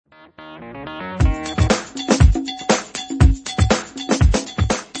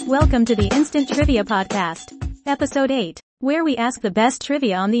Welcome to the Instant Trivia Podcast, Episode 8, where we ask the best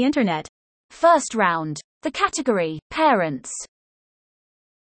trivia on the internet. First round. The category, parents.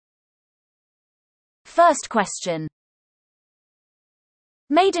 First question.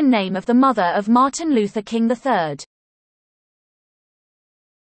 Maiden name of the mother of Martin Luther King III.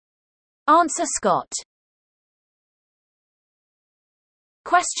 Answer Scott.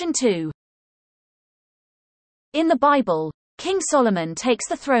 Question 2. In the Bible, King Solomon takes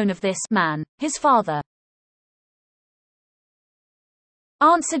the throne of this man, his father.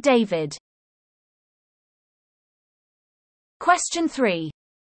 Answer David. Question 3.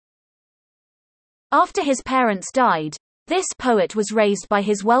 After his parents died, this poet was raised by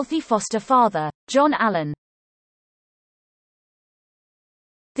his wealthy foster father, John Allan.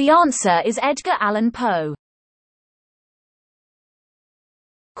 The answer is Edgar Allan Poe.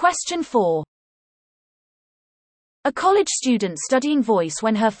 Question 4. A college student studying voice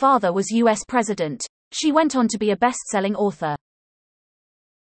when her father was U.S. president, she went on to be a best-selling author.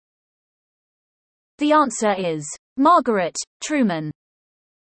 The answer is Margaret Truman.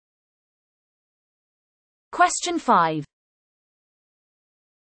 Question 5.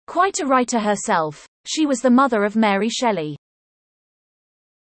 Quite a writer herself, she was the mother of Mary Shelley.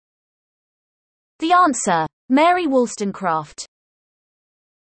 The answer, Mary Wollstonecraft.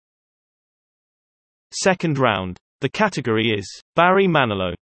 Second round. The category is Barry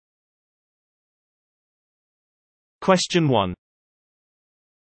Manilow. Question 1.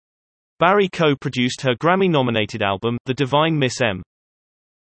 Barry co-produced her Grammy-nominated album, The Divine Miss M.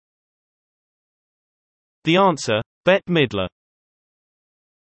 The answer, Bette Midler.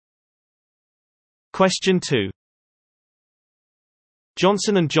 Question 2.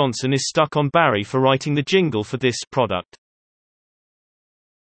 Johnson & Johnson is stuck on Barry for writing the jingle for this product.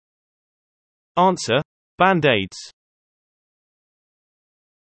 Answer, Band-Aids.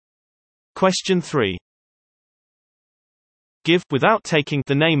 Question 3. Give, without taking,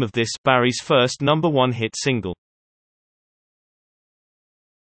 the name of this, Barry's first #1 hit single.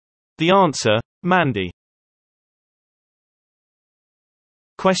 The answer, Mandy.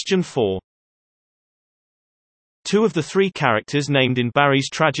 Question 4. Two of the three characters named in Barry's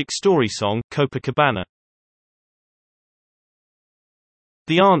tragic story song, Copacabana.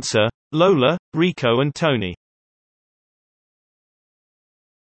 The answer, Lola, Rico and Tony.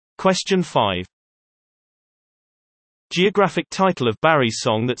 Question 5. Geographic title of Barry's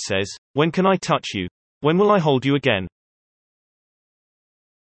song that says, "When can I touch you? When will I hold you again?"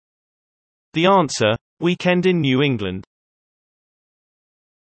 The answer, Weekend in New England.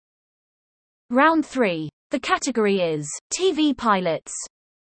 Round 3. The category is TV pilots.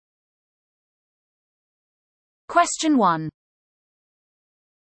 Question 1.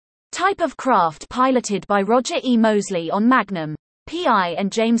 Type of craft piloted by Roger E. Mosley on Magnum, P.I.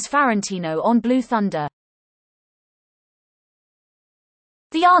 and James Farentino on Blue Thunder.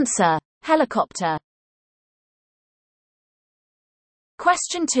 The answer, helicopter.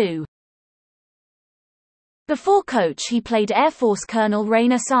 Question 2. Before coach he played Air Force Colonel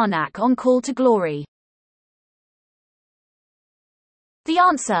Rainer Sarnak on Call to Glory. The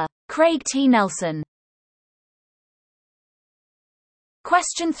answer, Craig T. Nelson.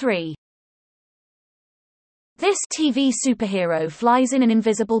 Question 3. This TV superhero flies in an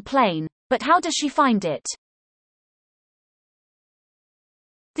invisible plane, but how does she find it?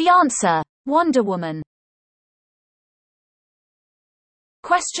 The answer, Wonder Woman.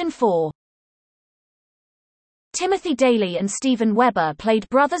 Question 4. Timothy Daley and Steven Weber played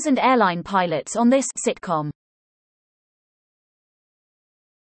brothers and airline pilots on this sitcom.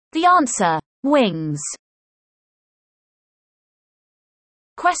 The answer, Wings.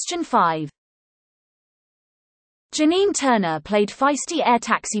 Question 5. Janine Turner played feisty air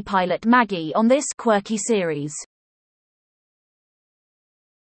taxi pilot Maggie on this quirky series.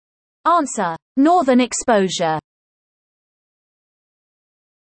 Answer, Northern Exposure.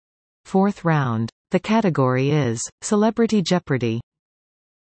 Fourth round. The category is Celebrity Jeopardy.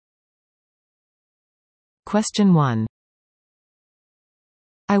 Question 1.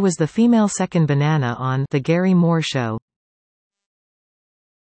 I was the female second banana on The Gary Moore Show.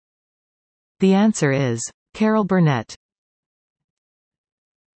 The answer is Carol Burnett.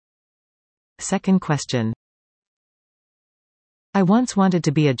 Second question. I once wanted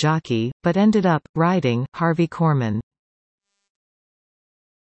to be a jockey, but ended up riding Harvey Korman.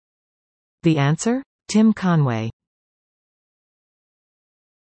 The answer? Tim Conway.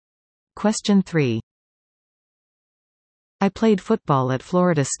 Question 3. I played football at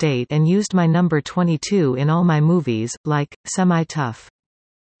Florida State and used my number 22 in all my movies, like Semi-Tough.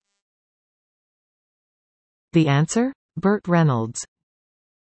 The answer? Burt Reynolds.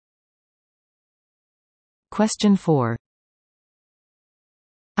 Question 4.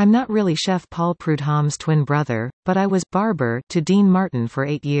 I'm not really Chef Paul Prudhomme's twin brother, but I was barber to Dean Martin for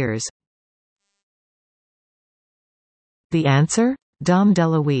 8 years. The answer? Dom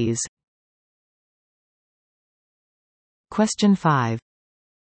DeLuise. Question 5.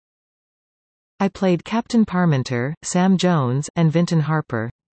 I played Captain Parmenter, Sam Jones, and Vinton Harper.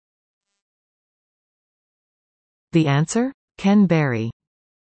 The answer? Ken Barry.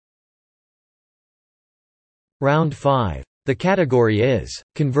 Round 5. The category is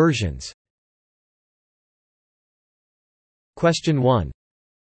conversions. Question 1.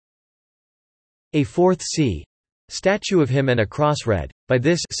 A fourth C. Statue of him and a cross read, "By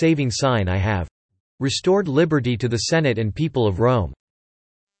this saving sign I have restored liberty to the Senate and people of Rome."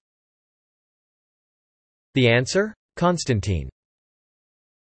 The answer? Constantine.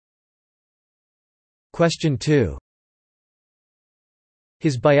 Question 2.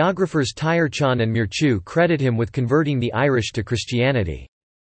 His biographers Tyre Chan and Mirchu credit him with converting the Irish to Christianity.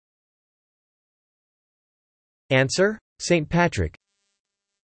 Answer? St. Patrick.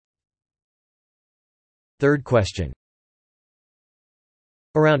 Third question.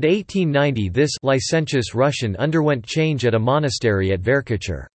 Around 1890 this licentious Russian underwent change at a monastery at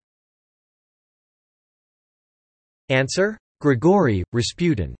Verkhotur. Answer? Grigory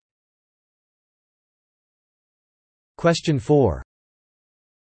Rasputin. Question 4.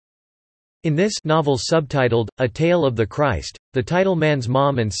 In this novel subtitled, A Tale of the Christ, the title man's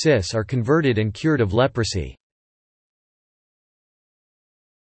mom and sis are converted and cured of leprosy.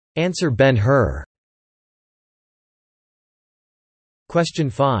 Answer: Ben-Hur.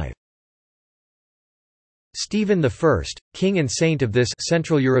 Question 5. Stephen I, king and saint of this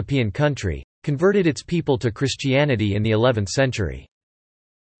Central European country, converted its people to Christianity in the 11th century.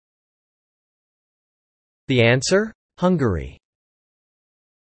 The answer? Hungary.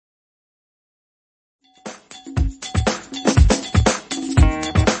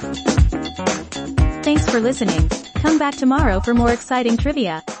 Thanks for listening. Come back tomorrow for more exciting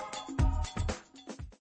trivia.